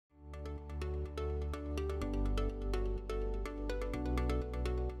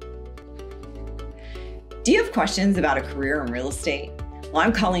Do you have questions about a career in real estate? Well,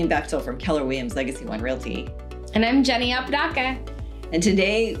 I'm Colleen Bechtel from Keller Williams Legacy One Realty. And I'm Jenny Apodaca. And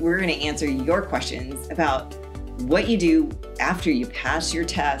today we're going to answer your questions about what you do after you pass your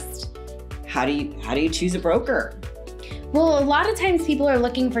test. How do you choose a broker? Well, a lot of times people are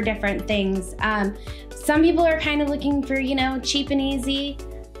looking for different things. Some people are kind of looking for, cheap and easy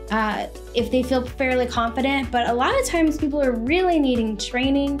if they feel fairly confident. But a lot of times people are really needing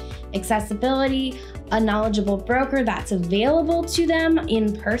training, accessibility, a knowledgeable broker that's available to them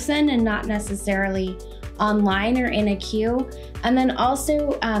in person and not necessarily online or in a queue. And then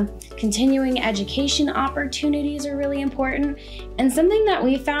also continuing education opportunities are really important. And something that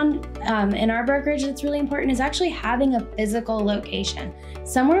we found in our brokerage that's really important is actually having a physical location,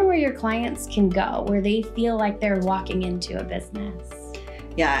 somewhere where your clients can go, where they feel like they're walking into a business.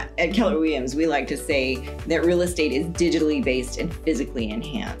 Yeah, at Keller Williams, we like to say that real estate is digitally based and physically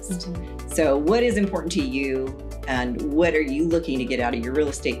enhanced. Mm-hmm. So what is important to you and what are you looking to get out of your real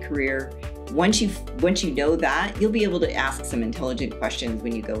estate career? Once you know that, you'll be able to ask some intelligent questions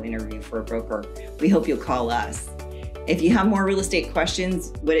when you go interview for a broker. We hope you'll call us. If you have more real estate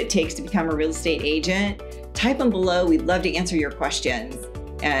questions, what it takes to become a real estate agent, type them below. We'd love to answer your questions.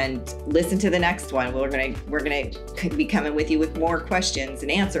 And listen to the next one. We're gonna be coming with you with more questions and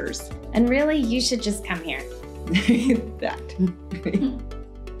answers. And really, you should just come here. That.